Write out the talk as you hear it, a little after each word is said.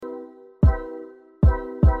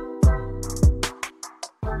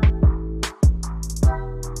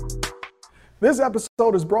This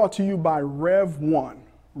episode is brought to you by Rev1.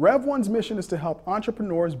 Rev1's mission is to help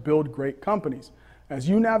entrepreneurs build great companies. As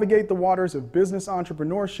you navigate the waters of business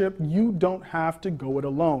entrepreneurship, you don't have to go it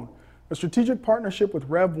alone. A strategic partnership with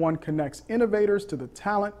Rev1 connects innovators to the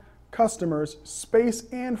talent, customers, space,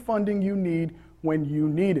 and funding you need when you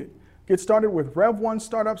need it. Get started with Rev1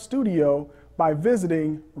 Startup Studio by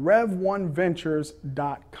visiting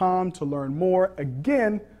rev1ventures.com to learn more.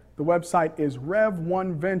 Again, the website is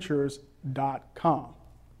rev1ventures.com.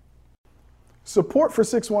 Support for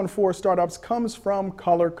 614 Startups comes from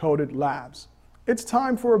Color Coded Labs. It's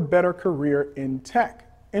time for a better career in tech.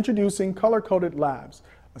 Introducing Color Coded Labs,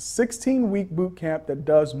 a 16-week boot camp that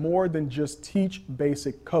does more than just teach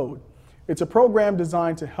basic code. It's a program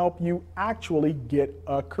designed to help you actually get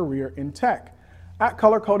a career in tech. At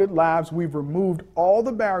Color Coded Labs, we've removed all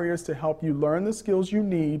the barriers to help you learn the skills you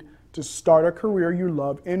need to start a career you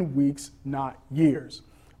love in weeks, not years.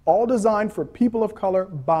 All designed for people of color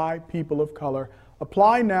by people of color.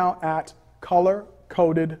 Apply now at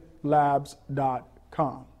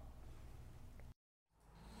colorcodedlabs.com.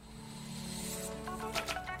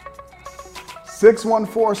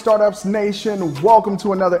 "614 Startups Nation, welcome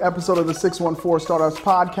to another episode of the 614 Startups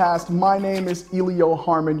Podcast. My name is Elio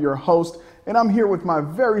Harmon, your host, and I'm here with my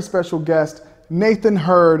very special guest, Nathan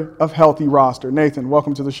Hurd of Healthy Roster. Nathan,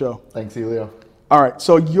 welcome to the show. Thanks, Elio. All right,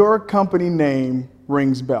 so your company name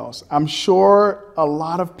rings bells. I'm sure a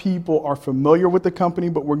lot of people are familiar with the company,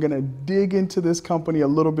 but we're going to dig into this company a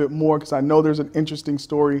little bit more because I know there's an interesting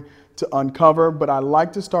story to uncover. But I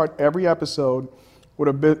like to start every episode with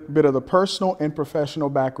a bit of the personal and professional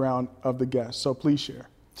background of the guest. So please share.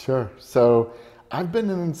 Sure. So I've been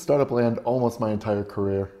in startup land almost my entire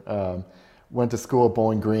career. Went to school at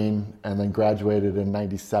Bowling Green and then graduated in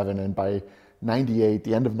 97. And by 98,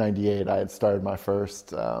 the end of 98, I had started my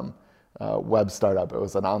first web startup. It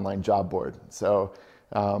was an online job board. So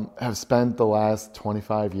have spent the last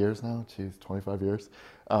 25 years now, 25 years,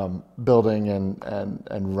 building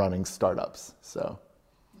and running startups. So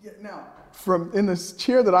yeah, now, from in this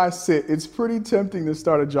chair that I sit, it's pretty tempting to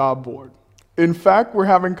start a job board. In fact, we're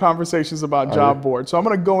having conversations about job boards. So I'm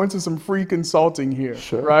going to go into some free consulting here,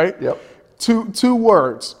 sure. Right? Yep. Two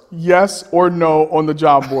words, yes or no on the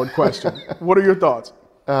job board question. What are your thoughts?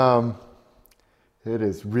 It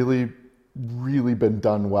has really been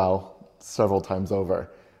done well several times over,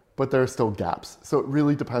 but there are still gaps. So it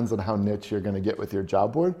really depends on how niche you're going to get with your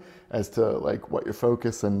job board as to like what your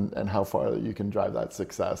focus and how far you can drive that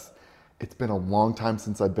success. It's been a long time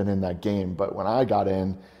since I've been in that game, but when I got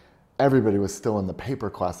in, everybody was still in the paper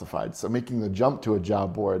classified. So making the jump to a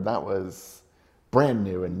job board, that was brand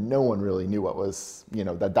new, and no one really knew what was,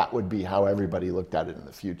 that would be how everybody looked at it in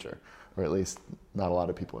the future, or at least not a lot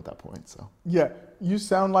of people at that point. So yeah, you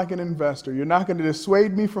sound like an investor. You're not going to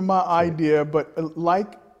dissuade me from my idea, but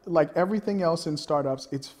like everything else in startups,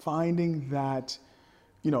 it's finding that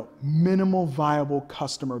minimal viable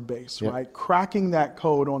customer base, Yep. right? Cracking that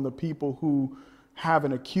code on the people who have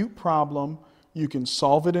an acute problem. You can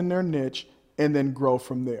solve it in their niche and then grow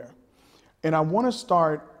from there. And I want to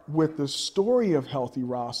start with the story of Healthy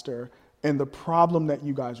Roster and the problem that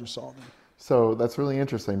you guys are solving. So that's really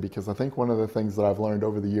interesting because I think one of the things that I've learned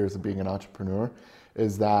over the years of being an entrepreneur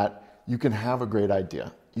is that you can have a great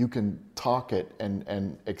idea. You can talk it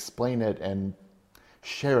and explain it and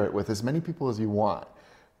share it with as many people as you want,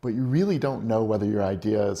 but you really don't know whether your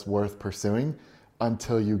idea is worth pursuing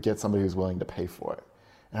until you get somebody who's willing to pay for it.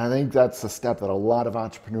 And I think that's a step that a lot of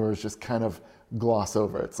entrepreneurs just kind of gloss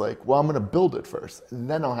over. It's like, well, I'm going to build it first, and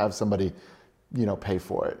then I'll have somebody, pay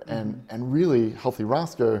for it. And really, Healthy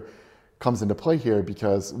Roster comes into play here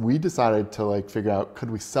because we decided to figure out, could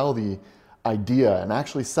we sell the idea and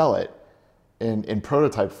actually sell it in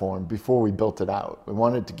prototype form before we built it out. We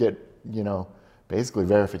wanted to get, basically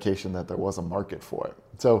verification that there was a market for it.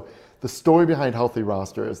 So the story behind Healthy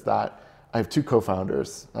Roster is that I have two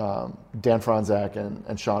co-founders, Dan Franzak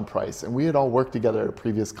and Sean Price, and we had all worked together at a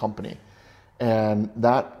previous company. And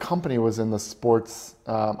that company was in the sports,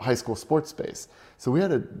 high school sports space. So we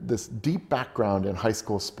had this deep background in high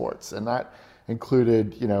school sports, and that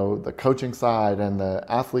included, the coaching side and the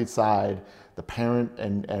athlete side, the parent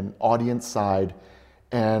and audience side.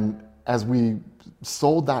 And as we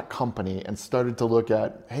sold that company and started to look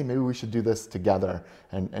at, hey, maybe we should do this together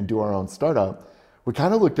and do our own startup, we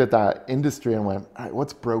kind of looked at that industry and went, all right,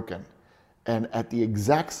 what's broken? And at the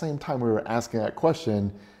exact same time we were asking that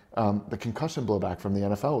question, the concussion blowback from the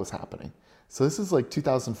NFL was happening. So this is like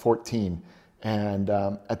 2014. And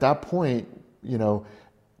at that point,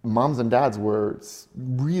 moms and dads were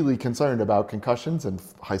really concerned about concussions, and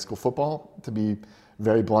high school football, to be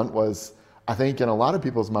very blunt, was I think in a lot of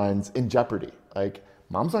people's minds, in jeopardy. Like,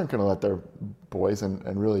 moms aren't going to let their boys,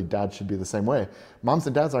 and really dads should be the same way. Moms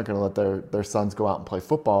and dads aren't going to let their sons go out and play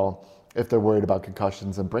football if they're worried about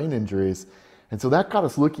concussions and brain injuries. And so that got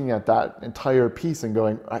us looking at that entire piece and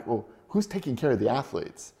going, all right, well, who's taking care of the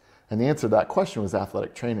athletes? And the answer to that question was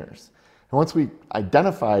athletic trainers. And once we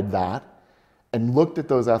identified that and looked at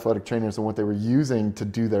those athletic trainers and what they were using to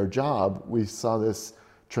do their job, we saw this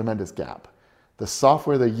tremendous gap. The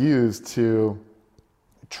software they used to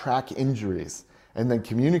track injuries and then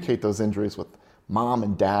communicate those injuries with mom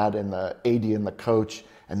and dad and the AD and the coach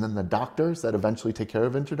and then the doctors that eventually take care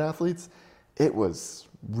of injured athletes, it was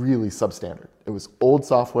really substandard. It was old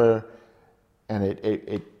software,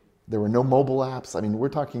 and there were no mobile apps. I mean, we're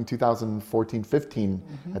talking 2014, 15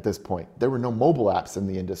 at this point. There were no mobile apps in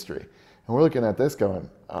the industry. And we're looking at this going,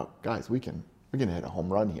 oh, guys, we can hit a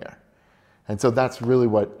home run here. And so that's really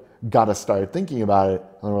what got us started thinking about it.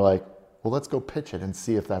 And we're like, well, let's go pitch it and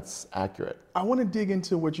see if that's accurate. I want to dig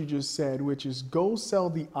into what you just said, which is go sell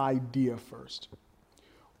the idea first.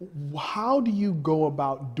 How do you go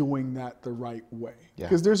about doing that the right way?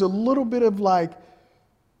 Because there's a little bit of like,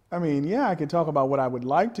 I mean, yeah, I can talk about what I would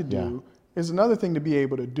like to do. It's another thing to be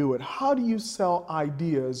able to do it. How do you sell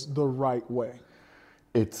ideas the right way?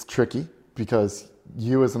 It's tricky because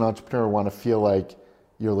you as an entrepreneur want to feel like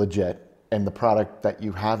you're legit and the product that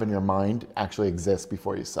you have in your mind actually exists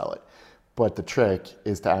before you sell it. But the trick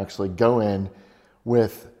is to actually go in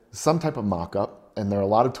with some type of mock-up, and there are a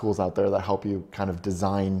lot of tools out there that help you kind of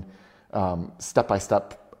design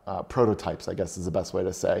step-by-step prototypes, I guess is the best way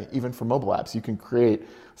to say. Even for mobile apps, you can create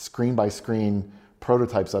screen-by-screen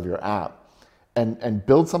prototypes of your app and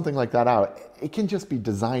build something like that out. It can just be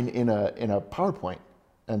designed in a PowerPoint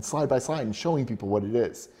and slide by slide and showing people what it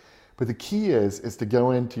is. But the key is to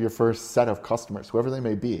go into your first set of customers, whoever they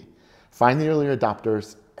may be, find the early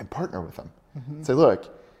adopters and partner with them. Say,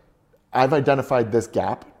 look, I've identified this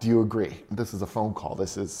gap. Do you agree? This is a phone call.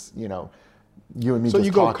 This is, you and me So just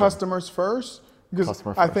you go talking. Customers first? Because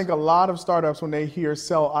I think a lot of startups, when they hear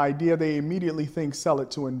sell idea, they immediately think sell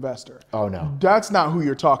it to investor. Oh, no. That's not who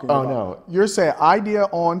you're talking about. Oh, no. You're saying idea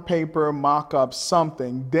on paper, mock up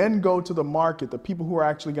something, then go to the market, the people who are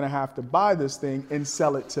actually going to have to buy this thing, and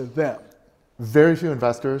sell it to them. Very few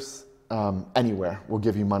investors anywhere will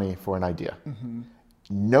give you money for an idea.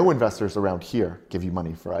 No investors around here give you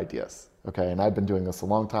money for ideas. Okay, and I've been doing this a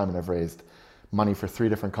long time, and I've raised money for 3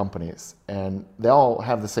 different companies, and they all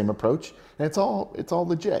have the same approach, and it's all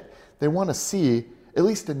legit. They want to see at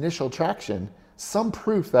least initial traction, some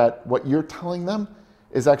proof that what you're telling them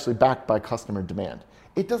is actually backed by customer demand.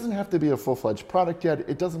 It doesn't have to be a full-fledged product yet.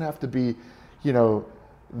 It doesn't have to be,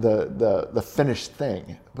 the finished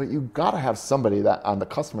thing, but you got to have somebody that on the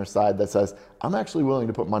customer side that says, I'm actually willing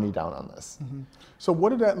to put money down on this. So what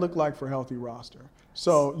did that look like for Healthy Roster?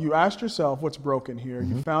 So you asked yourself what's broken here.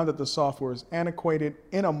 You found that the software is antiquated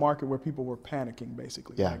in a market where people were panicking,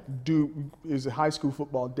 basically. Yeah. Like, is high school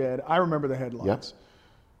football dead? I remember the headlines.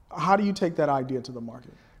 How do you take that idea to the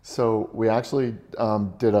market? So we actually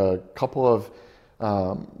did a couple of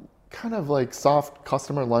kind of like soft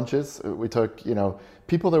customer lunches. We took,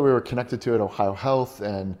 people that we were connected to at Ohio Health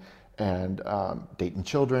and Dayton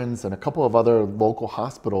Children's and a couple of other local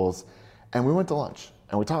hospitals, and we went to lunch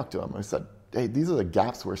and we talked to them. We said, hey, these are the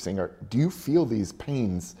gaps we're seeing. Do you feel these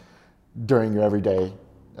pains during your everyday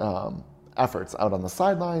efforts out on the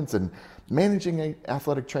sidelines and managing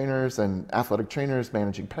athletic trainers and athletic trainers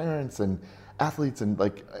managing parents and athletes and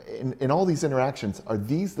like in all these interactions? Are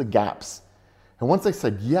these the gaps? And once they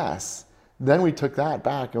said yes, then we took that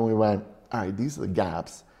back and we went, all right, these are the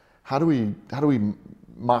gaps. How do we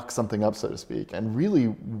mock something up, so to speak? And really,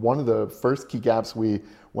 one of the first key gaps we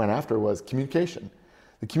went after was communication.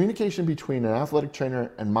 The communication between an athletic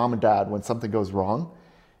trainer and mom and dad when something goes wrong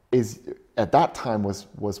is, at that time, was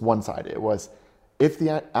one-sided. It was, if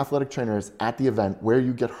the athletic trainer is at the event where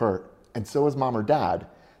you get hurt, and so is mom or dad,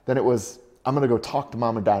 then it was, I'm going to go talk to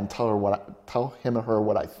mom and dad and tell him or her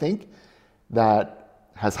what I think that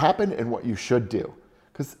has happened and what you should do.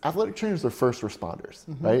 Because athletic trainers are first responders,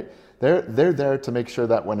 right? They're there to make sure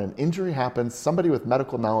that when an injury happens, somebody with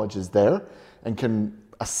medical knowledge is there and can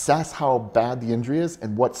assess how bad the injury is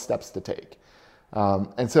and what steps to take.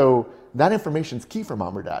 And so that information is key for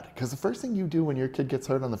mom or dad, because the first thing you do when your kid gets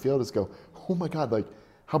hurt on the field is go, oh my God, like,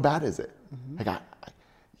 how bad is it?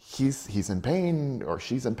 He's in pain or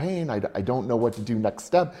she's in pain. I don't know what to do next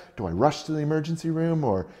step. Do I rush to the emergency room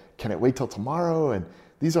or can it wait till tomorrow? And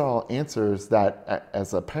these are all answers that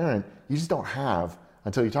as a parent, you just don't have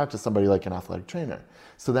until you talk to somebody like an athletic trainer.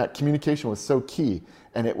 So that communication was so key,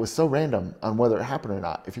 and it was so random on whether it happened or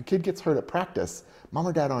not. If your kid gets hurt at practice, mom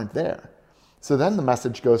or dad aren't there. So then the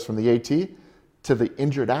message goes from the AT to the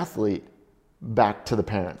injured athlete back to the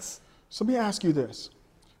parents. So let me ask you this.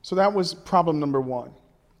 So that was problem number one,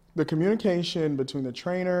 the communication between the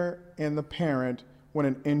trainer and the parent when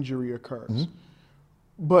an injury occurs. Mm-hmm.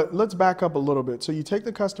 But let's back up a little bit. So you take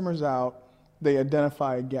the customers out, they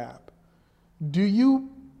identify a gap. Do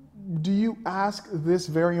you ask this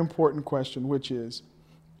very important question, which is,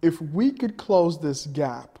 if we could close this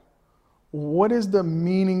gap, what is the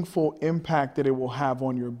meaningful impact that it will have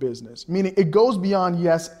on your business? Meaning it goes beyond,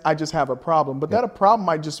 yes, I just have a problem, but that a problem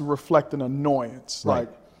might just reflect an annoyance. Right.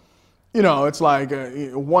 Like, it's like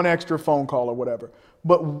one extra phone call or whatever.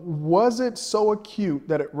 But was it so acute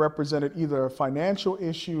that it represented either a financial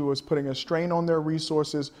issue, was putting a strain on their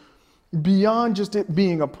resources? Beyond just it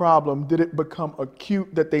being a problem, did it become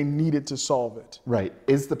acute that they needed to solve it? Right.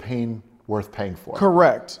 Is the pain worth paying for?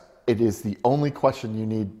 Correct. It is the only question you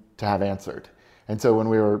need to have answered. And so when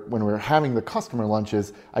we were having the customer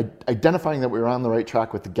lunches, identifying that we were on the right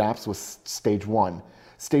track with the gaps was stage one.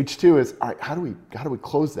 Stage two is, all right, how do we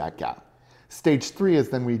close that gap? Stage three is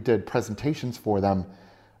then we did presentations for them.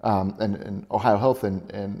 And Ohio Health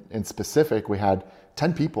in specific, we had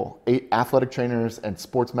 10 people, 8 athletic trainers and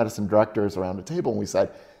sports medicine directors around a table. And we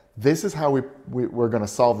said, this is how we're going to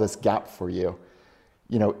solve this gap for you.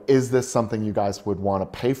 Is this something you guys would want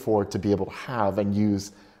to pay for to be able to have and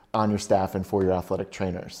use on your staff and for your athletic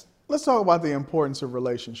trainers? Let's talk about the importance of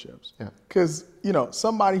relationships. Because,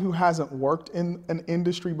 somebody who hasn't worked in an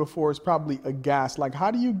industry before is probably aghast. Like,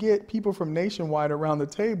 how do you get people from Nationwide around the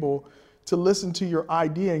table to listen to your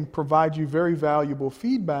idea and provide you very valuable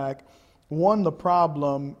feedback? One, the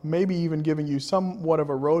problem, maybe even giving you somewhat of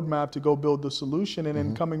a roadmap to go build the solution, and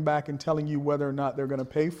then coming back and telling you whether or not they're going to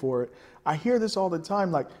pay for it. I hear this all the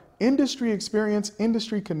time, like industry experience,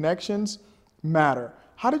 industry connections matter.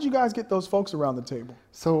 How did you guys get those folks around the table?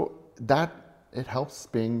 So it helps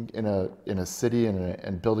being in a city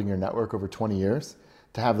and building your network over 20 years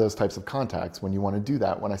to have those types of contacts when you want to do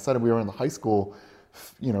that. When I said we were in the high school,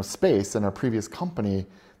 space in our previous company,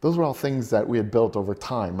 those were all things that we had built over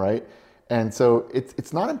time, right? And so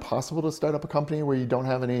it's not impossible to start up a company where you don't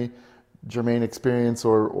have any germane experience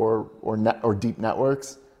or deep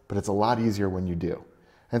networks, but it's a lot easier when you do.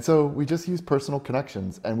 And so we just use personal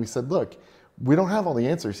connections, and we said, look, we don't have all the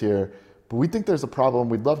answers here, but we think there's a problem.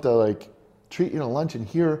 We'd love to treat you to lunch and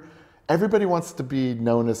hear. Everybody wants to be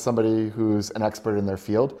known as somebody who's an expert in their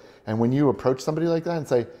field. And when you approach somebody like that and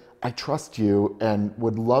say, I trust you and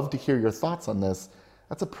would love to hear your thoughts on this,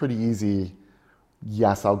 that's a pretty easy,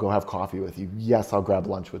 yes, I'll go have coffee with you. Yes, I'll grab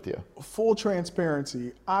lunch with you. Full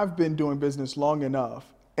transparency, I've been doing business long enough,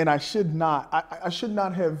 and I should not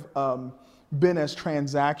have been as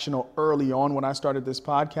transactional early on when I started this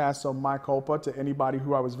podcast, so my culpa to anybody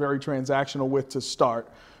who I was very transactional with to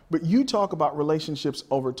start. But you talk about relationships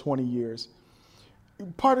over 20 years.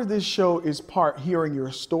 Part of this show is part hearing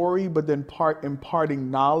your story, but then part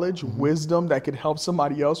imparting knowledge, wisdom that could help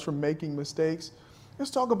somebody else from making mistakes.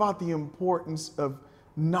 Let's talk about the importance of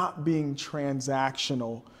not being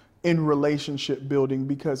transactional in relationship building,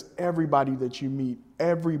 because everybody that you meet,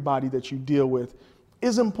 everybody that you deal with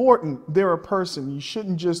is important. They're a person. You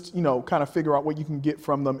shouldn't just, kind of figure out what you can get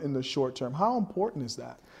from them in the short term. How important is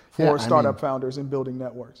that for startup founders in building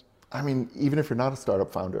networks? I mean, even if you're not a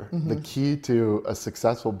startup founder, the key to a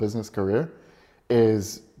successful business career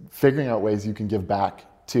is figuring out ways you can give back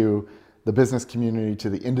to the business community, to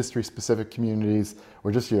the industry-specific communities,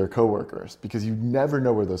 or just your coworkers, because you never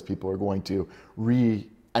know where those people are going to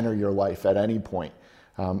re-enter your life at any point.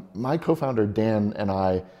 My co-founder, Dan, and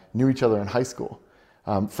I knew each other in high school,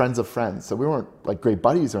 friends of friends. So we weren't like great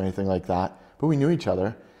buddies or anything like that, but we knew each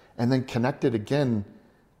other, and then connected again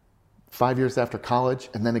 5 years after college,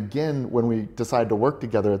 and then again when we decided to work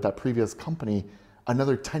together at that previous company,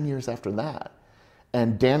 another 10 years after that.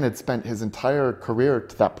 And Dan had spent his entire career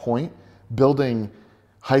to that point building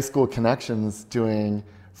high school connections, doing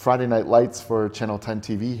Friday Night Lights for Channel 10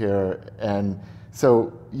 TV here. And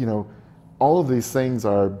so, all of these things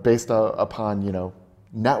are based upon,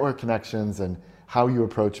 network connections and how you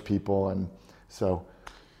approach people. And so,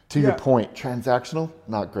 to your point, transactional,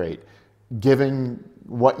 not great. Giving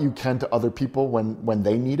what you can to other people when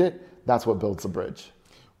they need it, that's what builds a bridge.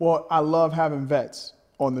 Well, I love having vets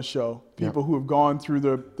on the show, people who have gone through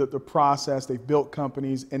the process, they've built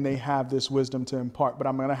companies, and they have this wisdom to impart. But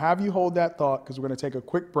I'm going to have you hold that thought, because we're going to take a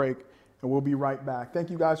quick break, and we'll be right back. Thank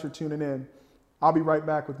you guys for tuning in. I'll be right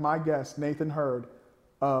back with my guest, Nathan Hurd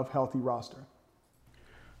of Healthy Roster.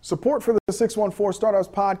 Support for the 614 Startups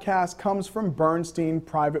podcast comes from Bernstein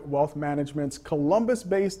Private Wealth Management's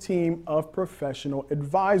Columbus-based team of professional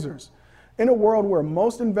advisors. In a world where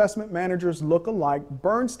most investment managers look alike,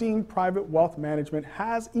 Bernstein Private Wealth Management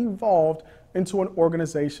has evolved into an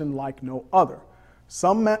organization like no other.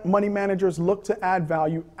 Some money managers look to add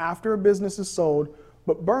value after a business is sold,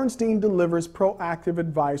 but Bernstein delivers proactive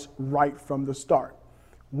advice right from the start.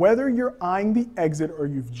 Whether you're eyeing the exit or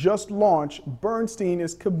you've just launched, Bernstein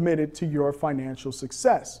is committed to your financial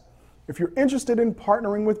success. If you're interested in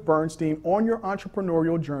partnering with Bernstein on your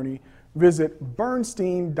entrepreneurial journey, visit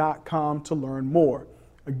bernstein.com to learn more.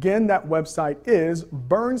 Again, that website is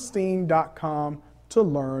bernstein.com to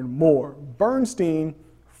learn more. Bernstein,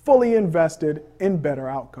 fully invested in better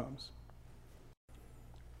outcomes.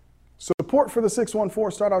 Support for the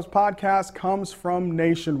 614 Startups podcast comes from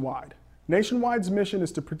Nationwide. Nationwide's mission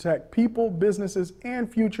is to protect people, businesses,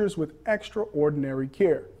 and futures with extraordinary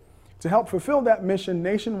care. To help fulfill that mission,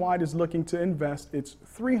 Nationwide is looking to invest its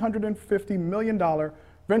 $350 million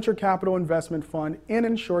venture capital investment fund in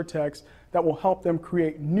InsurTechs that will help them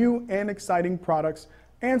create new and exciting products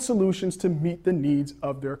and solutions to meet the needs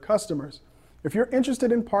of their customers. If you're interested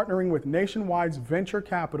in partnering with Nationwide's venture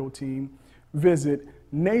capital team, visit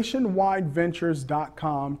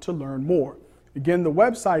nationwideventures.com to learn more. Again, the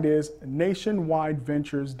website is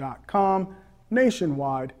nationwideventures.com.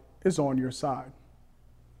 Nationwide is on your side.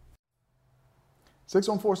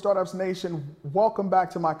 614 Startups Nation, welcome back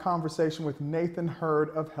to my conversation with Nathan Hurd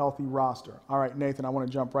of Healthy Roster. All right, Nathan, I want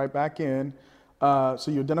to jump right back in. So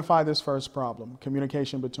you identify this first problem,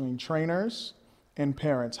 communication between trainers and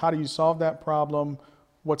parents. How do you solve that problem?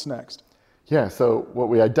 What's next? Yeah, so what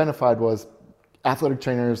we identified was athletic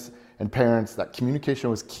trainers and parents, that communication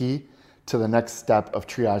was key to the next step of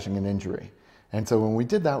triaging an injury. And so when we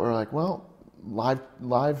did that, we were like, well, live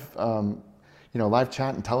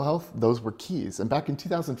chat and telehealth, those were keys. And back in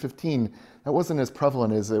 2015, that wasn't as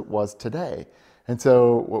prevalent as it was today. And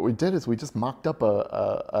so what we did is we just mocked up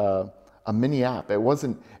a mini app. It was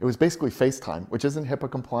basically FaceTime, which isn't HIPAA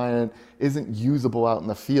compliant, isn't usable out in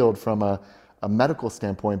the field from a medical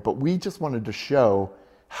standpoint, but we just wanted to show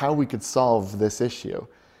how we could solve this issue.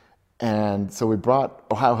 And so we brought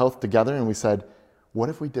Ohio Health together and we said, what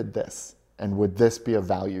if we did this? And would this be of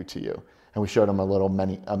value to you? And we showed them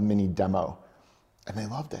a mini demo. And they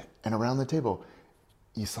loved it. And around the table,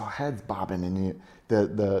 you saw heads bobbing, and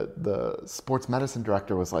the sports medicine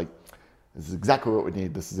director was like, this is exactly what we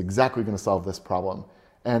need. This is exactly going to solve this problem.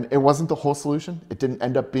 And it wasn't the whole solution. It didn't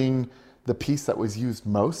end up being the piece that was used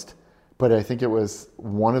most, but I think it was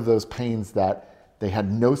one of those pains that they had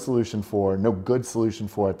no solution for, no good solution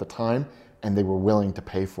for at the time, and they were willing to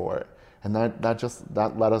pay for it. And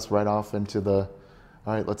that led us right off into all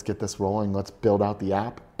right, let's get this rolling. Let's build out the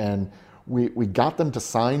app. And we got them to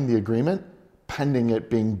sign the agreement pending it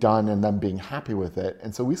being done and them being happy with it.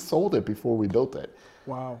 And so we sold it before we built it.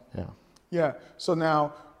 Wow. Yeah. Yeah. So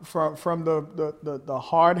now from the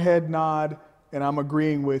hard head nod, and I'm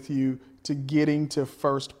agreeing with you, to getting to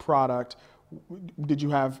first product, did you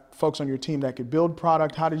have folks on your team that could build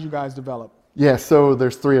product? How did you guys develop? Yeah, so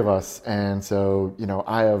there's three of us. And so,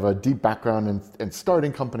 I have a deep background in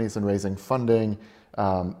starting companies and raising funding.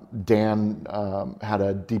 Dan had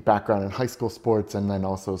a deep background in high school sports and then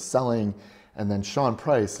also selling. And then Sean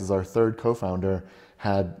Price is our third co-founder,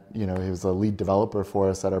 he was a lead developer for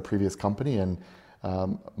us at our previous company and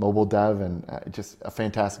mobile dev, and just a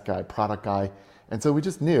fantastic guy, product guy. And so we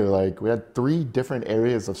just knew we had three different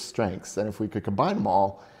areas of strengths, and if we could combine them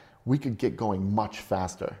all, we could get going much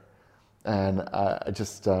faster. And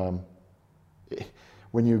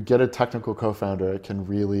when you get a technical co-founder, it can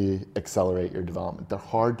really accelerate your development. They're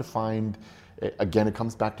hard to find. Again, it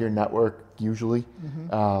comes back to your network usually.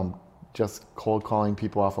 Mm-hmm. Just cold calling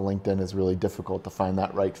people off of LinkedIn is really difficult to find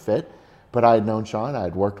that right fit. But I had known Sean, I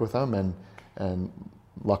had worked with him, and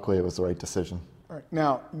luckily it was the right decision. All right.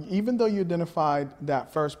 Now, even though you identified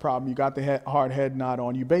that first problem, you got the hard head nod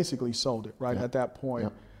on, you basically sold it, right, at that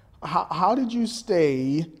point. Yeah. How did you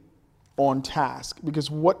stay on task?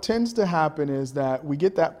 Because what tends to happen is that we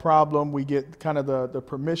get that problem, we get kind of the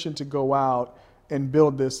permission to go out and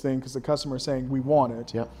build this thing because the customer is saying we want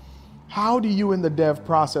it. Yep. How do you in the dev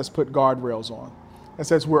process put guardrails on? It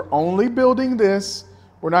says we're only building this.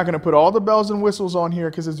 We're not going to put all the bells and whistles on here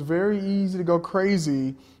because it's very easy to go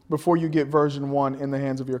crazy before you get version 1 in the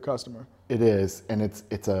hands of your customer. It is, and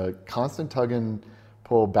it's a constant tug and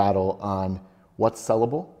pull battle on what's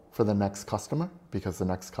sellable for the next customer, because the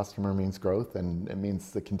next customer means growth and it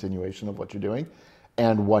means the continuation of what you're doing,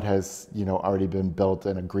 and what has already been built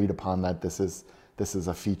and agreed upon that this is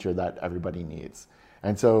a feature that everybody needs.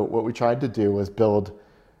 And so what we tried to do was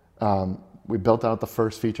we built out the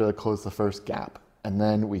first feature that closed the first gap. And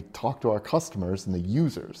then we talked to our customers and the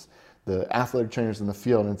users, the athletic trainers in the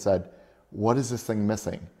field, and said, what is this thing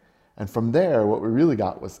missing? And from there, what we really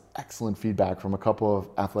got was excellent feedback from a couple of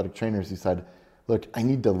athletic trainers who said, look, I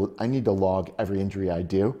need to log every injury I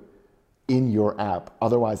do in your app.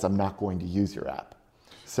 Otherwise, I'm not going to use your app.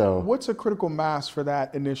 So what's a critical mass for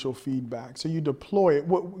that initial feedback? So you deploy it.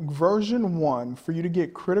 What version 1 for you to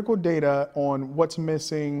get critical data on what's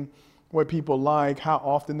missing, what people like, how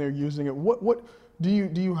often they're using it? What do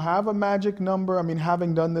you have a magic number? I mean,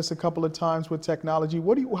 having done this a couple of times with technology,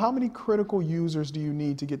 how many critical users do you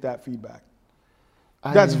need to get that feedback?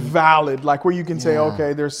 That's valid, like where you can say,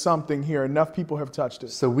 okay, there's something here. Enough people have touched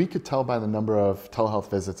it. So we could tell by the number of telehealth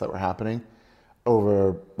visits that were happening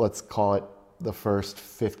over, let's call it, the first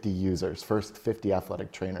 50 users, first 50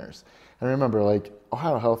 athletic trainers. And remember, like,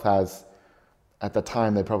 Ohio Health has, at the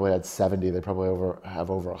time, they probably had 70. They probably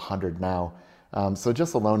have over 100 now. So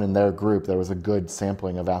just alone in their group, there was a good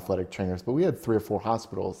sampling of athletic trainers. But we had 3 or 4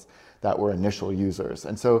 hospitals that were initial users.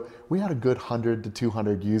 And so we had a good 100 to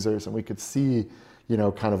 200 users, and we could see, you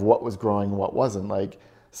know, kind of what was growing and what wasn't. Like,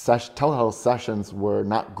 telehealth sessions were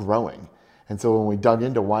not growing. And so when we dug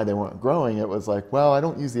into why they weren't growing, it was like, well, I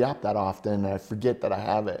don't use the app that often, and I forget that I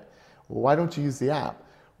have it. Well, why don't you use the app?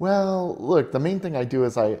 Well, look, the main thing I do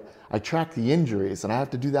is I track the injuries, and I have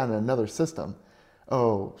to do that in another system.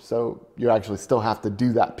 Oh, so you actually still have to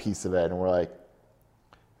do that piece of it. And we're like,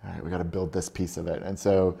 all right, we got to build this piece of it. And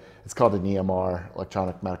so it's called an EMR,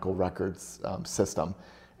 electronic medical records system.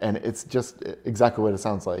 And it's just exactly what it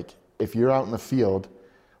sounds like. If you're out in the field,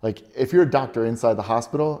 like if you're a doctor inside the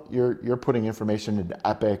hospital, you're putting information into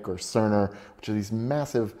Epic or Cerner, which are these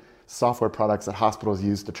massive software products that hospitals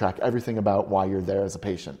use to track everything about why you're there as a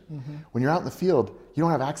patient. Mm-hmm. When you're out in the field, you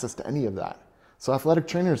don't have access to any of that. So athletic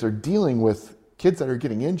trainers are dealing with kids that are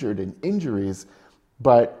getting injured and injuries,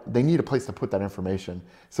 but they need a place to put that information.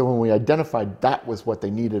 So when we identified that was what they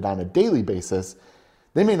needed on a daily basis,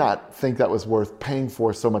 they may not think that was worth paying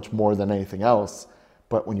for so much more than anything else,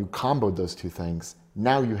 but when you comboed those two things,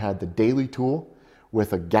 now you had the daily tool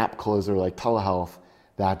with a gap closer like telehealth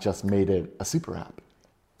that just made it a super app.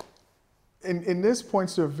 And this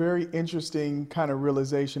points to a very interesting kind of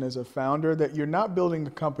realization as a founder that you're not building a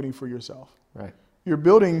company for yourself. Right. You're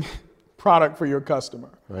building product for your customer.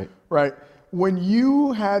 Right. Right. When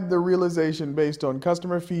you had the realization based on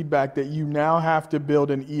customer feedback that you now have to build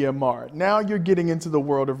an EMR, now you're getting into the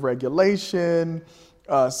world of regulation,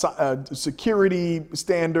 security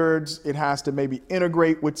standards. It has to maybe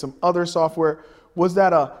integrate with some other software. Was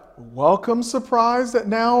that a welcome surprise that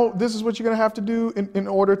now this is what you're going to have to do in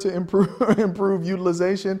order to improve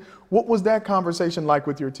utilization? What was that conversation like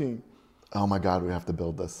with your team? Oh my God, we have to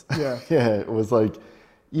build this. Yeah. Yeah, it was like,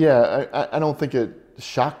 yeah, I don't think it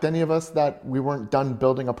shocked any of us that we weren't done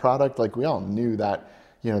building a product. Like, we all knew that,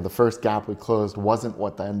 you know, the first gap we closed wasn't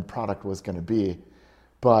what the end product was going to be,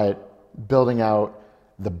 but building out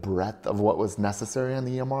the breadth of what was necessary on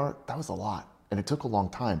the EMR, that was a lot, and it took a long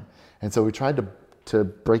time. And so we tried to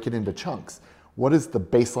break it into chunks. What is the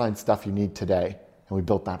baseline stuff you need today? And we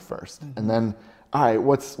built that first. Mm-hmm. And then, all right,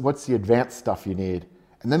 what's the advanced stuff you need?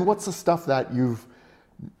 And then what's the stuff that you've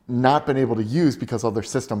not been able to use because other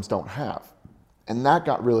systems don't have? And that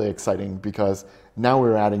got really exciting because now we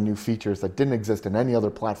were adding new features that didn't exist in any other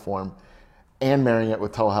platform and marrying it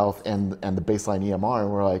with telehealth and the baseline EMR.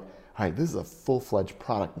 And we're like, all right, this is a full-fledged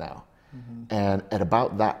product now. Mm-hmm. And at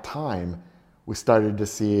about that time, we started to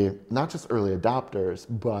see not just early adopters,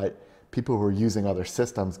 but people who were using other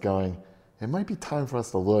systems going, it might be time for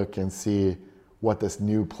us to look and see what this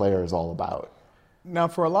new player is all about. Now,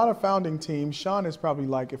 for a lot of founding teams, Sean is probably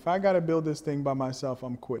like, if I got to build this thing by myself,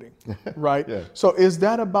 I'm quitting, right? Yeah. So is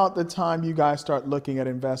that about the time you guys start looking at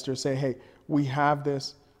investors, say, hey, we have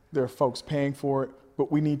this, there are folks paying for it,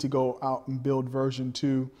 but we need to go out and build version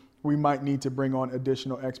 2. We might need to bring on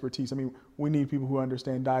additional expertise. I mean, we need people who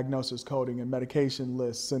understand diagnosis coding and medication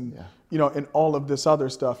lists and, you know, and all of this other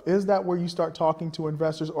stuff. Is that where you start talking to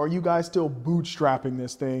investors, or are you guys still bootstrapping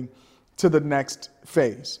this thing to the next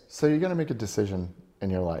phase? So you're going to make a decision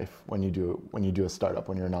in your life when you do a startup,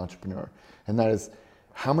 when you're an entrepreneur. And that is,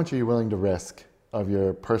 how much are you willing to risk of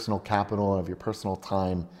your personal capital, of your personal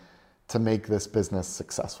time to make this business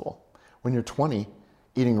successful? When you're 20,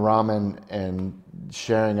 eating ramen and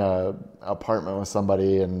sharing a apartment with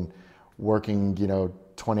somebody and working,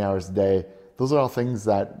 20 hours a day, those are all things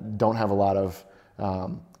that don't have a lot of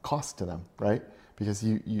cost to them, right? Because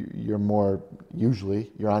you're more,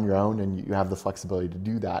 usually, you're on your own and you have the flexibility to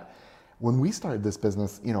do that. When we started this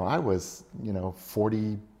business, I was,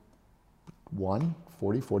 41,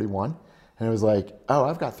 and it was like, oh,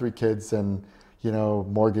 I've got 3 kids and,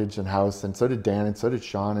 mortgage and house, and so did Dan and so did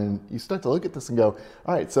Sean. And you start to look at this and go,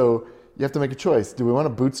 all right, so you have to make a choice. Do we want to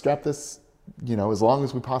bootstrap this, as long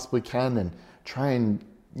as we possibly can and try and,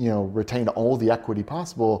 retain all the equity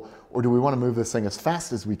possible? Or do we want to move this thing as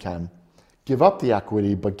fast as we can, give up the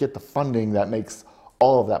equity, but get the funding that makes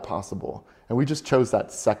all of that possible? And we just chose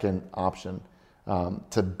that second option,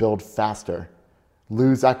 to build faster,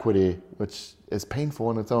 lose equity, which is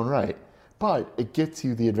painful in its own right, but it gets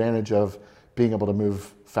you the advantage of being able to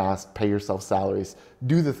move fast, pay yourself salaries,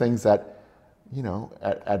 do the things that,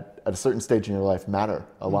 at a certain stage in your life matter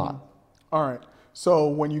a lot. All right. So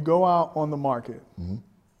when you go out on the market,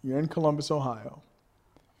 you're in Columbus, Ohio.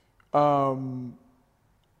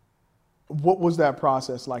 What was that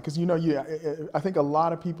process like? Because I think a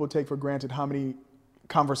lot of people take for granted how many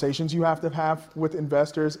conversations you have to have with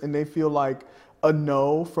investors, and they feel like a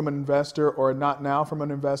no from an investor or a not now from an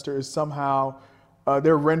investor is somehow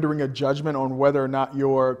they're rendering a judgment on whether or not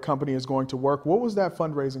your company is going to work. What was that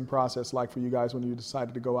fundraising process like for you guys when you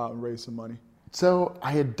decided to go out and raise some money? So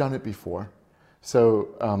I had done it before.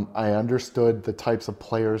 So I understood the types of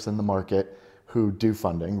players in the market who do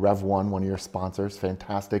funding. Rev1, one of your sponsors,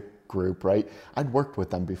 fantastic group, right? I'd worked with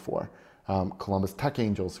them before. Columbus Tech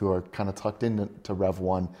Angels, who are kind of tucked into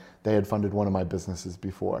Rev1, they had funded one of my businesses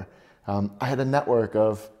before. I had a network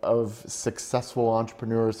of successful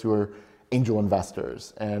entrepreneurs who are angel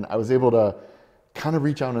investors, and I was able to kind of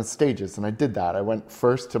reach out in stages, and I did that. I went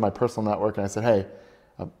first to my personal network and I said, hey,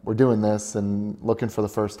 we're doing this and looking for the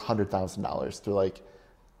first $100,000 to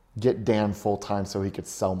get Dan full time so he could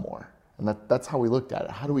sell more. And that's how we looked at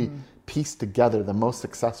it. How do we piece together the most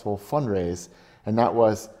successful fundraise? And that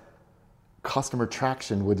was customer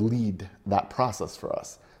traction would lead that process for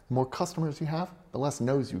us. The more customers you have, the less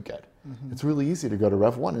no's you get. It's really easy to go to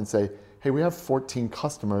Rev1 and say, hey, we have 14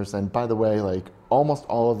 customers, and by the way, almost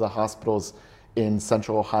all of the hospitals in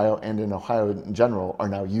Central Ohio and in Ohio in general are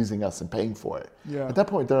now using us and paying for it. Yeah. At that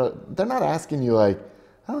point, they're not asking you I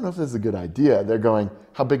don't know if this is a good idea. They're going,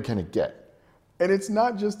 how big can it get? And it's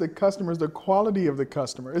not just the customers, the quality of the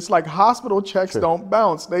customer. It's like hospital checks don't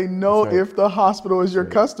bounce. They know if the hospital is your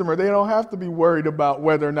customer. They don't have to be worried about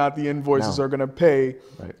whether or not the invoices are going to pay,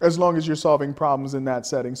 as long as you're solving problems in that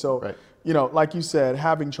setting. So, like you said,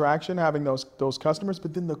 having traction, having those customers,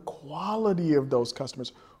 but then the quality of those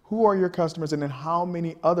customers. Who are your customers, and then how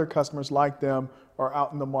many other customers like them are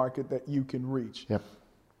out in the market that you can reach? Yep.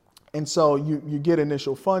 And so you get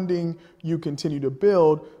initial funding, you continue to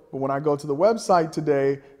build. But when I go to the website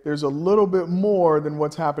today, there's a little bit more than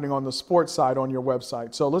what's happening on the sports side on your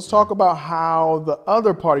website. So let's talk about how the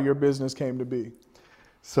other part of your business came to be.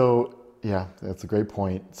 So, yeah, that's a great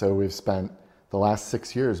point. So we've spent the last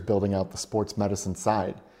 6 years building out the sports medicine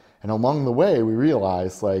side. And along the way, we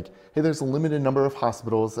realized hey, there's a limited number of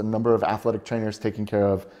hospitals and number of athletic trainers taking care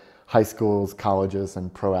of high schools, colleges,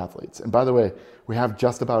 and pro athletes. And by the way, we have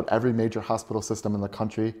just about every major hospital system in the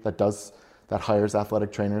country that hires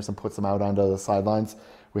athletic trainers and puts them out onto the sidelines.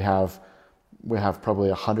 We have probably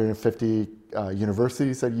 150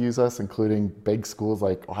 universities that use us, including big schools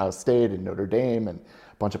like Ohio State and Notre Dame and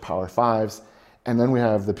a bunch of Power Fives. And then we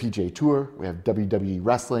have the PGA Tour, we have WWE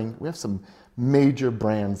Wrestling, we have some major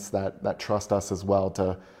brands that trust us as well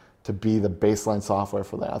to be the baseline software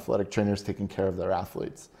for the athletic trainers taking care of their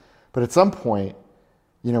athletes. But at some point,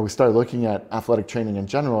 we started looking at athletic training in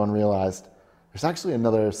general and realized there's actually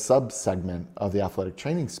another sub-segment of the athletic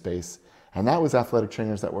training space, and that was athletic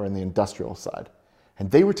trainers that were in the industrial side. And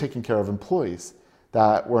they were taking care of employees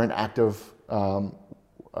that were in active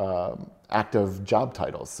job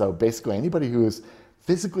titles. So basically anybody who is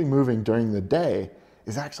physically moving during the day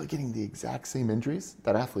is actually getting the exact same injuries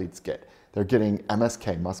that athletes get. They're getting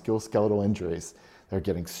MSK, musculoskeletal injuries. They're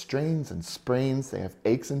getting strains and sprains. They have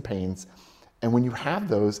aches and pains. And when you have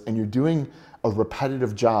those and you're doing a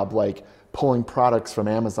repetitive job like pulling products from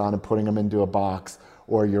Amazon and putting them into a box,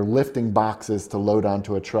 or you're lifting boxes to load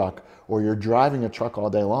onto a truck, or you're driving a truck all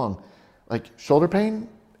day long, shoulder pain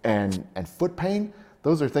and foot pain,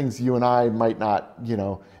 those are things you and I might not,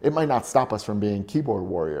 it might not stop us from being keyboard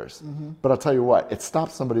warriors. But I'll tell you what, it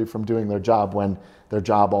stops somebody from doing their job when their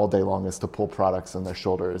job all day long is to pull products and their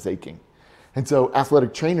shoulder is aching. And so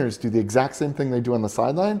athletic trainers do the exact same thing they do on the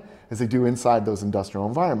sideline as they do inside those industrial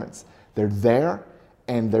environments. They're there,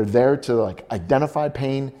 and they're there to identify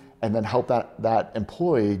pain and then help that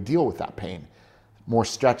employee deal with that pain. More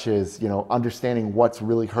stretches, understanding what's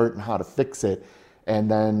really hurt and how to fix it, and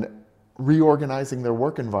then reorganizing their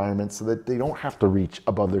work environment so that they don't have to reach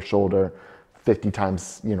above their shoulder 50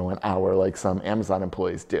 times an hour like some Amazon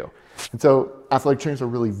employees do. And so athletic trainers are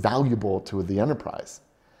really valuable to the enterprise.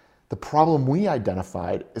 The problem we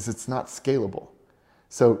identified is it's not scalable.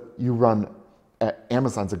 So you run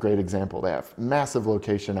Amazon's a great example. They have massive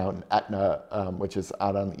location out in Etna, which is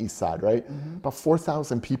out on the east side, right? About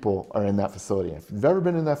 4,000 people are in that facility. If you've ever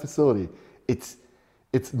been in that facility,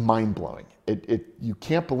 it's mind-blowing. You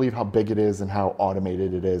can't believe how big it is and how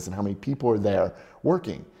automated it is and how many people are there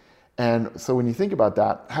working. And so when you think about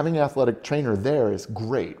that, having an athletic trainer there is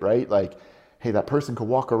great, right? Like, hey, that person could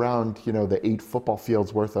walk around, the 8 football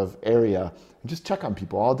fields worth of area and just check on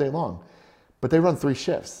people all day long. But they run 3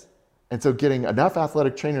 shifts. And so getting enough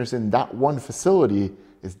athletic trainers in that one facility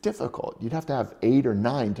is difficult. You'd have to have 8 or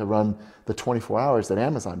 9 to run the 24 hours that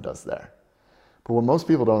Amazon does there. But what most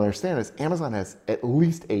people don't understand is Amazon has at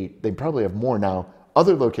least 8, they probably have more now,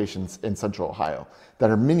 other locations in Central Ohio that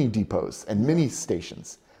are mini depots and mini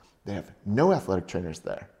stations. They have no athletic trainers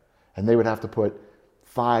there. And they would have to put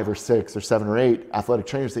 5 or 6 or 7 or 8 athletic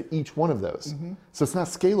trainers at each one of those. So it's not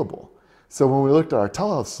scalable. So when we looked at our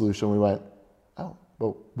telehealth solution, we went, oh,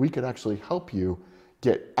 well, we could actually help you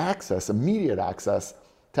get access, immediate access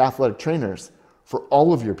to athletic trainers for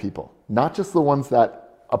all of your people, not just the ones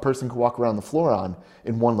that a person could walk around the floor on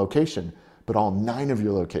in one location, but all 9 of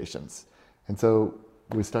your locations. And so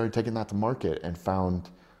we started taking that to market and found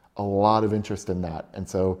a lot of interest in that. And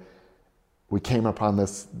so we came upon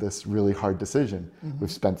this really hard decision.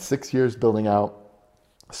 We've spent 6 years building out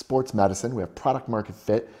sports medicine. We have product market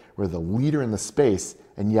fit. We're the leader in the space.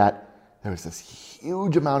 And yet there was this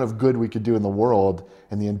huge amount of good we could do in the world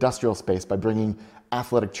in the industrial space by bringing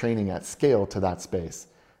athletic training at scale to that space.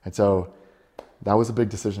 And so that was a big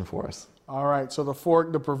decision for us. All right, so the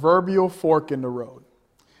proverbial fork in the road.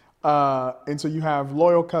 And so you have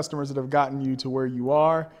loyal customers that have gotten you to where you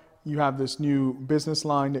are. You have this new business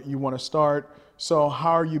line that you want to start. So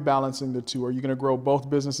how are you balancing the two? Are you going to grow both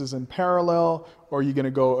businesses in parallel, or are you going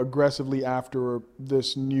to go aggressively after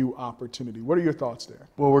this new opportunity? What are your thoughts there?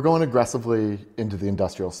 Well, we're going aggressively into the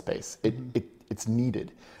industrial space. It's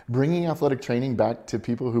needed. Bringing athletic training back to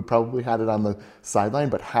people who probably had it on the sideline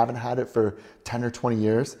but haven't had it for 10 or 20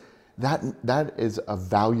 years, that is a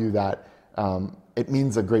value that it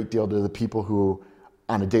means a great deal to the people who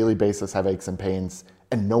on a daily basis have aches and pains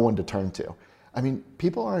and no one to turn to. I mean,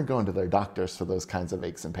 people aren't going to their doctors for those kinds of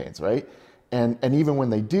aches and pains, right? And even when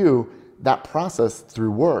they do, that process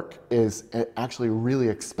through work is actually a really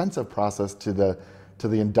expensive process to the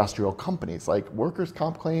industrial companies. Like workers'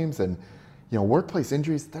 comp claims and workplace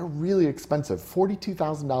injuries, they're really expensive.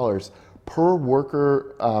 $42,000 per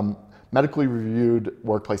worker medically reviewed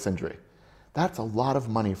workplace injury. That's a lot of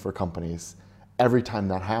money for companies every time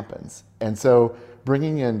that happens. And so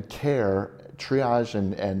bringing in care, triage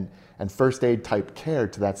and first aid type care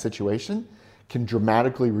to that situation can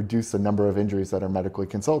dramatically reduce the number of injuries that are medically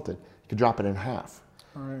consulted. You could drop it in half.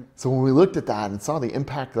 All right. So when we looked at that and saw the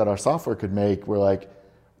impact that our software could make, we're like,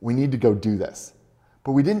 we need to go do this.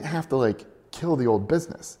 But we didn't have to kill the old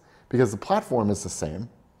business because the platform is the same.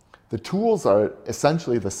 The tools are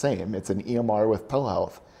essentially the same. It's an EMR with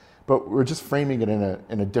telehealth, but we're just framing it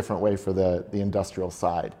in a different way for the industrial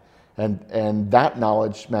side. And that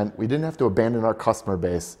knowledge meant we didn't have to abandon our customer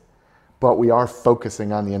base, but we are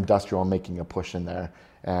focusing on the industrial and making a push in there.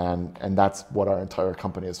 And that's what our entire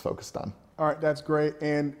company is focused on. All right, that's great.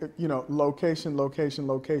 And location,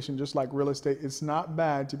 just like real estate, it's not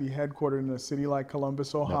bad to be headquartered in a city like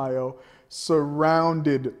Columbus, Ohio,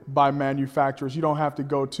 surrounded by manufacturers. You don't have to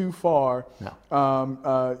go too far. No.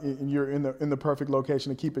 You're in the perfect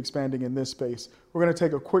location to keep expanding in this space. We're going to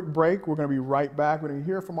take a quick break. We're going to be right back. We're going to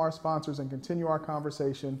hear from our sponsors and continue our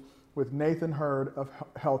conversation with Nathan Hurd of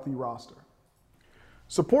Healthy Roster.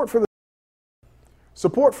 Support for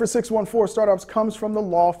 614 Startups comes from the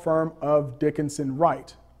law firm of Dickinson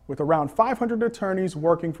Wright, with around 500 attorneys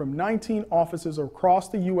working from 19 offices across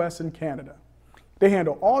the U.S. and Canada. They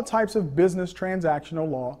handle all types of business transactional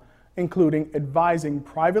law, including advising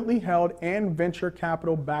privately held and venture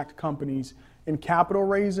capital-backed companies in capital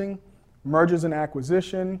raising, mergers and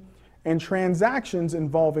acquisition, and transactions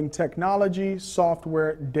involving technology,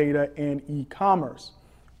 software, data, and e-commerce.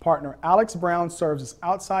 Partner Alex Brown serves as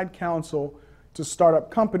outside counsel to startup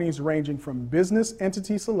companies ranging from business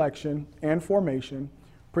entity selection and formation,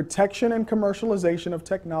 protection and commercialization of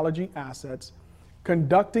technology assets,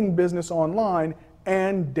 conducting business online,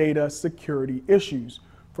 and data security issues.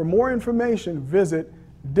 For more information, visit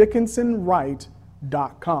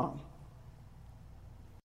dickinsonwright.com.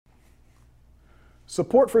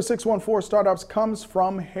 Support for 614 Startups comes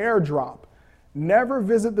from Hairdrop. Never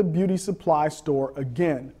visit the beauty supply store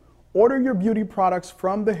again. Order your beauty products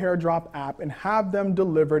from the Hairdrop app and have them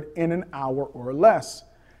delivered in an hour or less.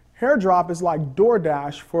 Hairdrop is like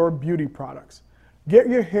DoorDash for beauty products. Get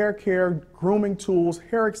your hair care, grooming tools,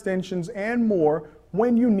 hair extensions, and more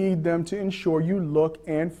when you need them to ensure you look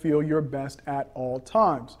and feel your best at all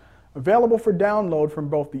times. Available for download from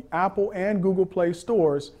both the Apple and Google Play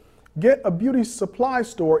stores, get a beauty supply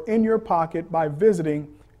store in your pocket by visiting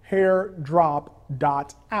hairdrop.app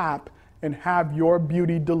and have your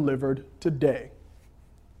beauty delivered today.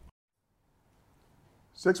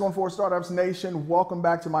 614 Startups Nation, welcome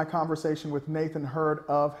back to my conversation with Nathan Hurd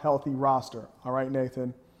of Healthy Roster. All right,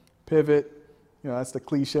 Nathan, pivot. That's the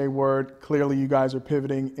cliche word. Clearly, you guys are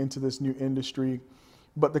pivoting into this new industry,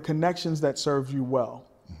 but the connections that served you well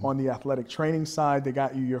on the athletic training side, they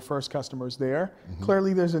got you your first customers there.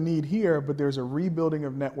 Clearly, there's a need here, but there's a rebuilding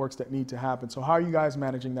of networks that need to happen. So how are you guys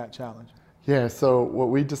managing that challenge? Yeah, so what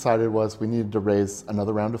we decided was we needed to raise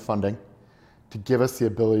another round of funding to give us the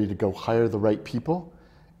ability to go hire the right people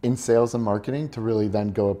in sales and marketing to really then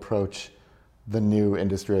go approach the new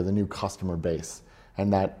industry or the new customer base.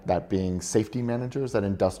 And that being safety managers at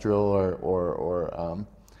industrial or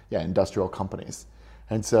industrial companies.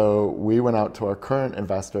 And so we went out to our current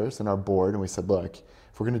investors and our board and we said, look,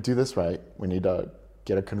 if we're going to do this right, we need to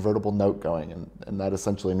get a convertible note going. And that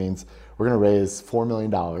essentially means we're going to raise $4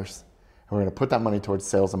 million and we're going to put that money towards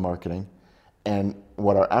sales and marketing. And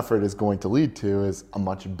what our effort is going to lead to is a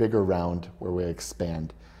much bigger round where we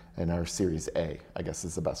expand in our Series A, I guess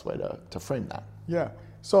is the best way to frame that. Yeah.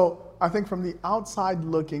 So I think from the outside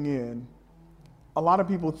looking in, a lot of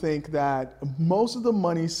people think that most of the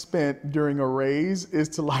money spent during a raise is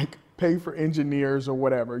to pay for engineers or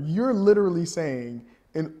whatever. You're literally saying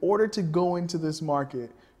in order to go into this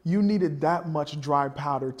market, you needed that much dry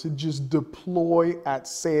powder to just deploy at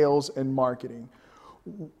sales and marketing.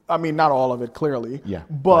 I mean, not all of it clearly,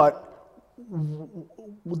 but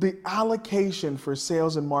the allocation for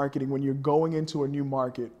sales and marketing when you're going into a new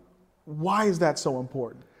market, why is that so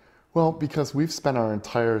important? Well, because we've spent our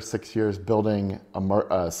entire 6 years building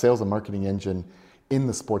a sales and marketing engine in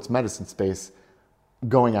the sports medicine space,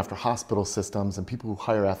 going after hospital systems and people who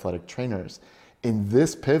hire athletic trainers. In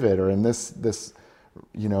this pivot or in this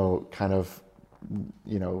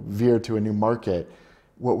veer to a new market,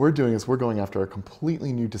 what we're doing is we're going after a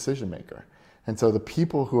completely new decision maker. And so the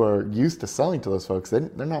people who are used to selling to those folks, they're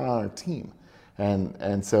not on our team.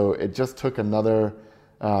 And so it just took another,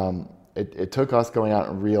 it took us going out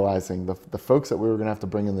and realizing the folks that we were gonna have to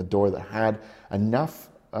bring in the door that had enough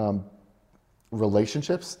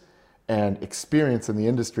relationships and experience in the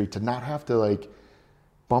industry to not have to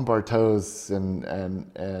bump our toes and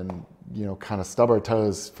kind of stub our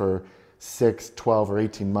toes for 6, 12, or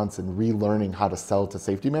 18 months and relearning how to sell to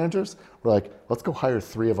safety managers. We're like, let's go hire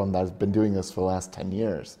 3 of them that have been doing this for the last 10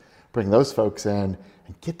 years. Bring those folks in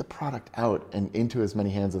and get the product out and into as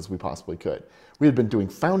many hands as we possibly could. We had been doing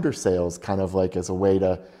founder sales kind of as a way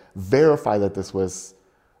to verify that this was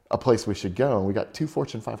a place we should go. And we got 2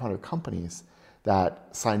 Fortune 500 companies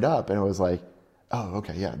that signed up and it was like, oh,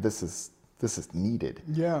 okay, yeah, this is needed.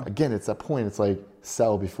 Yeah. Again, it's that point, it's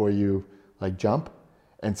sell before you jump.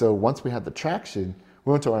 And so once we had the traction,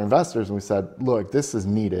 we went to our investors and we said, look, this is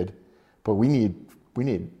needed, but we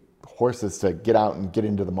need horses to get out and get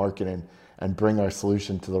into the market and bring our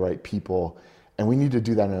solution to the right people. And we need to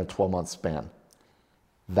do that in a 12-month span.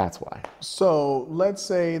 That's why. So let's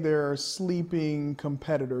say there are sleeping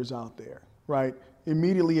competitors out there, right?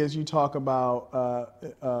 Immediately as you talk about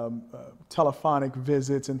telephonic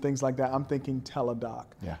visits and things like that, I'm thinking Teladoc.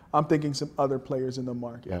 Yeah. I'm thinking some other players in the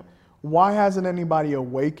market. Yep. Why hasn't anybody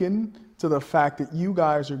awakened to the fact that you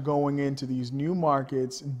guys are going into these new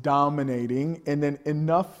markets, dominating, and then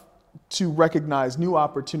enough to recognize new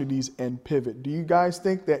opportunities and pivot? Do you guys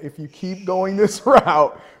think that if you keep going this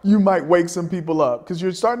route, you might wake some people up? Because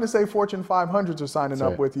you're starting to say Fortune 500s are signing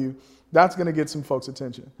up with you. That's going to get some folks'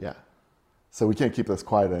 attention. Yeah. So we can't keep this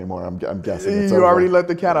quiet anymore, I'm guessing. It's you over. already let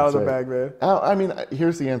the cat out of the bag, man. I mean,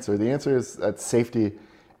 here's the answer. The answer is that safety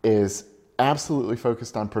is absolutely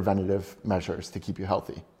focused on preventative measures to keep you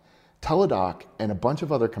healthy. Teladoc and a bunch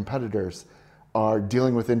of other competitors are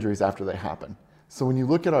dealing with injuries after they happen. So when you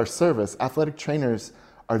look at our service, athletic trainers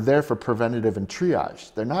are there for preventative and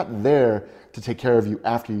triage. They're not there to take care of you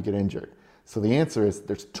after you get injured. So the answer is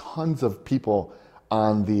there's tons of people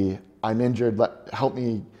on the I'm injured, help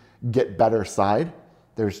me get better side.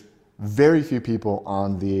 There's very few people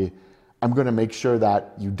on the I'm going to make sure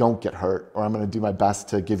that you don't get hurt, or I'm going to do my best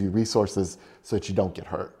to give you resources so that you don't get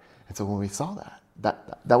hurt. And so when we saw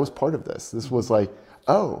that was part of this. This was like,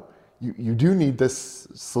 oh, you do need this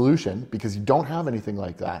solution because you don't have anything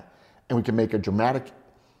like that. And we can make a dramatic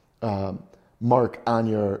mark on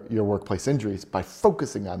your workplace injuries by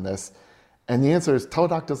focusing on this. And the answer is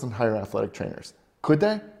Teladoc doesn't hire athletic trainers. Could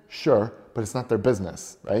they? Sure, but it's not their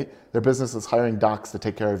business, right? Their business is hiring docs to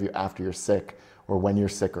take care of you after you're sick or when you're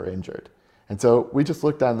sick or injured. And so we just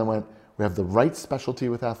looked at it and then went, we have the right specialty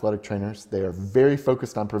with athletic trainers. They are very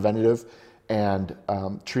focused on preventative and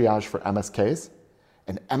triage for MSKs.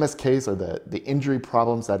 And MSKs are the injury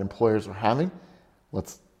problems that employers are having.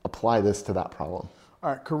 Let's apply this to that problem. All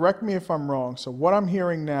right, correct me if I'm wrong. So what I'm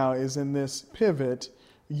hearing now is in this pivot,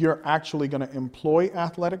 you're actually going to employ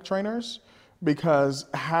athletic trainers, because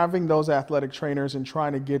having those athletic trainers and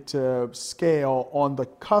trying to get to scale on the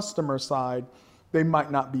customer side, they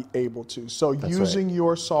might not be able to. So That's using right.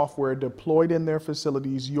 your software deployed in their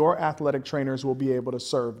facilities, your athletic trainers will be able to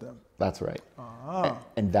serve them. That's right.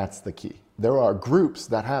 And that's the key. There are groups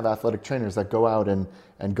that have athletic trainers that go out and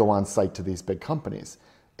go on site to these big companies.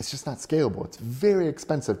 It's just not scalable. It's very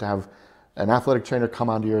expensive to have an athletic trainer come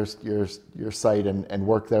onto your site and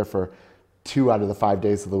work there for 2 out of the 5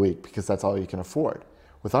 days of the week, because that's all you can afford.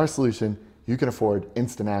 With our solution, you can afford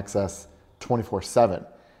instant access 24/7.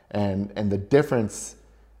 And the difference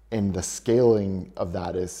in the scaling of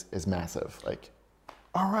that is massive.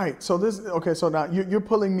 All right. So so now you're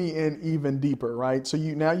pulling me in even deeper, right? So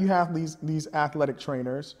you have these athletic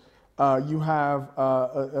trainers. You have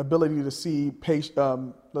ability to see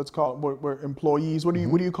let's call it employees. What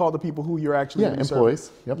do you call the people who you're actually Yeah, employees.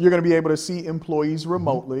 Yep. You're going to be able to see employees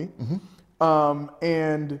remotely,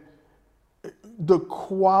 and the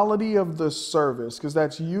quality of the service, because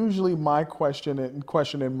that's usually my question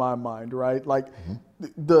in my mind, right? Like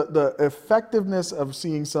the effectiveness of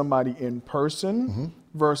seeing somebody in person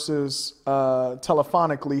versus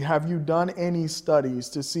telephonically. Have you done any studies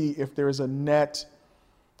to see if there's a net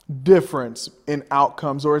difference in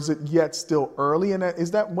outcomes, or is it yet still early? And is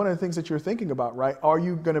that one of the things that you're thinking about, right? Are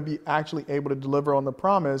you going to be actually able to deliver on the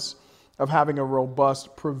promise of having a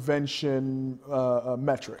robust prevention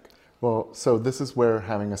metric? Well, so this is where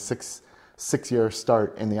having a six-year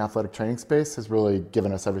start in the athletic training space has really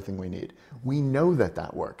given us everything we need. We know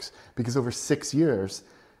that works because over 6 years,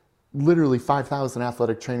 literally 5,000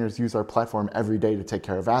 athletic trainers use our platform every day to take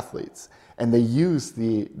care of athletes. And they use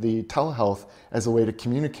the telehealth as a way to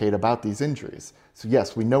communicate about these injuries. So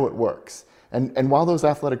yes, we know it works. And while those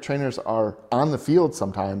athletic trainers are on the field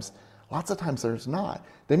sometimes, lots of times there's not.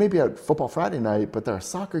 They may be at football Friday night, but there are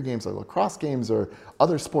soccer games or lacrosse games or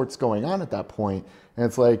other sports going on at that point. And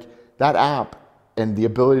it's like that app and the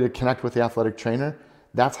ability to connect with the athletic trainer,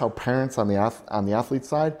 that's how parents on the athlete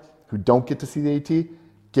side who don't get to see the AT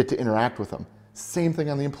get to interact with them. Same thing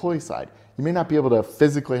on the employee side. You may not be able to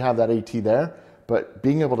physically have that AT there, but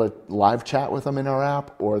being able to live chat with them in our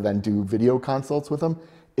app or then do video consults with them,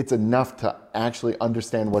 it's enough to actually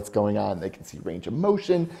understand what's going on. They can see range of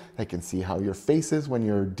motion, they can see how your face is when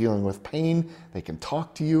you're dealing with pain, they can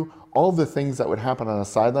talk to you. All the things that would happen on a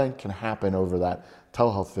sideline can happen over that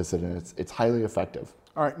telehealth visit, and it's highly effective.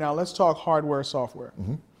 All right, now let's talk hardware, software.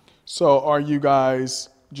 So are you guys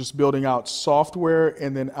just building out software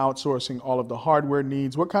and then outsourcing all of the hardware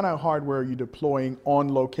needs? What kind of hardware are you deploying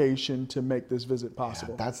on location to make this visit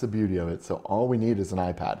possible? Yeah, that's the beauty of it. So all we need is an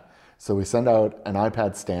iPad. So we send out an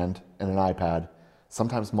iPad stand and an iPad,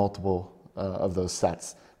 sometimes multiple of those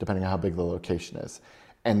sets, depending on how big the location is.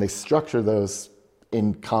 And they structure those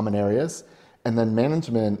in common areas. And then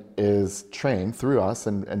management is trained through us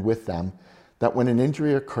and with them that when an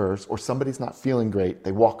injury occurs or somebody's not feeling great,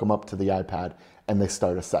 they walk them up to the iPad and they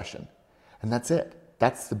start a session. And that's it.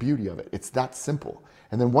 That's the beauty of it. It's that simple.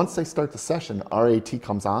 And then once they start the session, our AT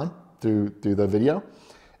comes on through the video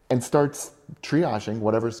and starts triaging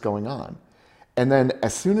whatever's going on. And then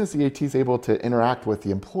as soon as the AT is able to interact with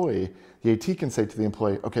the employee, the AT can say to the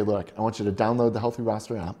employee, okay, look, I want you to download the Healthy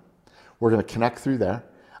Roster app. We're gonna connect through there.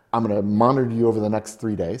 I'm gonna monitor you over the next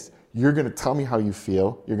 3 days. You're gonna tell me how you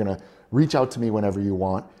feel. You're gonna reach out to me whenever you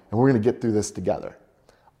want, and we're gonna get through this together.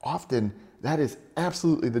 Often, that is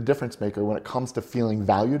absolutely the difference maker when it comes to feeling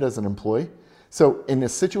valued as an employee. So in a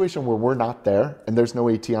situation where we're not there and there's no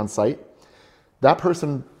AT on site, that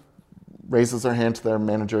person raises their hand to their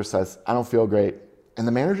manager, says, I don't feel great. And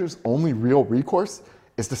the manager's only real recourse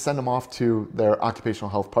is to send them off to their occupational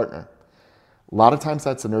health partner. A lot of times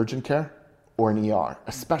that's an urgent care or an ER,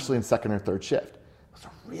 especially in second or third shift. Those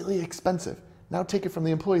are really expensive. Now take it from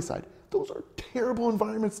the employee side. Those are terrible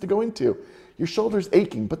environments to go into. Your shoulder's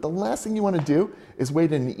aching, but the last thing you want to do is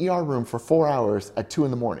wait in an ER room for 4 hours at 2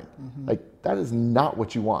 in the morning. Like, that is not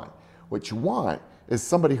what you want. What you want is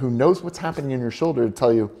somebody who knows what's happening in your shoulder to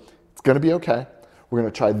tell you, it's going to be okay. We're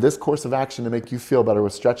going to try this course of action to make you feel better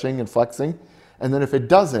with stretching and flexing. And then if it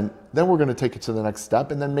doesn't, then we're going to take it to the next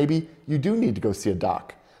step. And then maybe you do need to go see a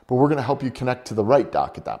doc, but we're going to help you connect to the right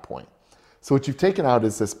doc at that point. So what you've taken out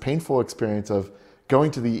is this painful experience of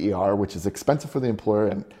going to the ER, which is expensive for the employer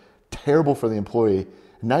and terrible for the employee.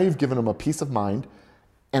 Now you've given them a peace of mind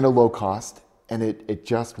and a low cost, and it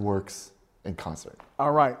just works in concert.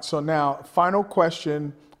 All right. So now, final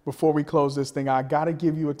question before we close this thing. I got to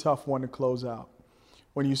give you a tough one to close out.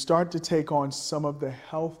 When you start to take on some of the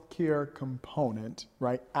healthcare component,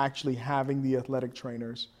 right, actually having the athletic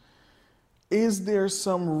trainers, is there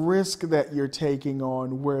some risk that you're taking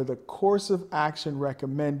on where the course of action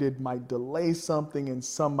recommended might delay something and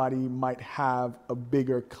somebody might have a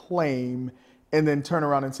bigger claim and then turn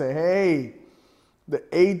around and say, hey, the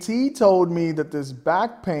AT told me that this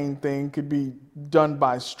back pain thing could be done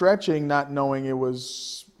by stretching, not knowing it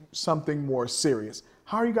was something more serious?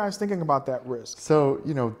 How are you guys thinking about that risk? So,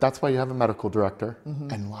 that's why you have a medical director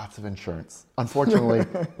and lots of insurance. Unfortunately,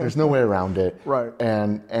 there's no way around it. Right.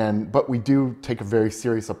 But we do take a very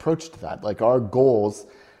serious approach to that. Like, our goals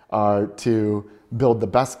are to build the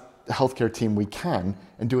best healthcare team we can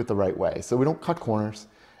and do it the right way. So we don't cut corners.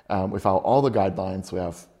 We follow all the guidelines. We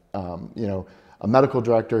have, a medical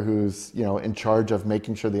director who's, in charge of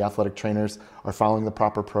making sure the athletic trainers are following the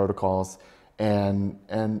proper protocols, and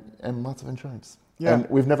lots of insurance. Yeah. And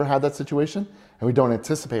we've never had that situation, and we don't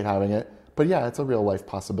anticipate having it. But yeah, it's a real life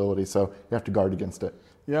possibility, so you have to guard against it.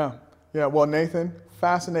 Yeah. Well, Nathan,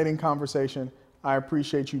 fascinating conversation. I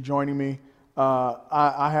appreciate you joining me.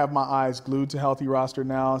 I have my eyes glued to Healthy Roster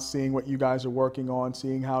now, seeing what you guys are working on,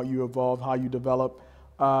 seeing how you evolve, how you develop,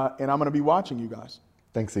 and I'm going to be watching you guys.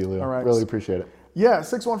 Thanks, Elio. All right. Really appreciate it. Yeah,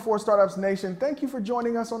 614 Startups Nation, thank you for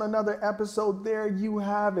joining us on another episode. There you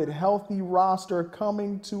have it, Healthy Roster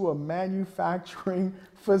coming to a manufacturing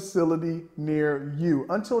facility near you.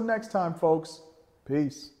 Until next time, folks,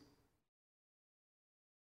 peace.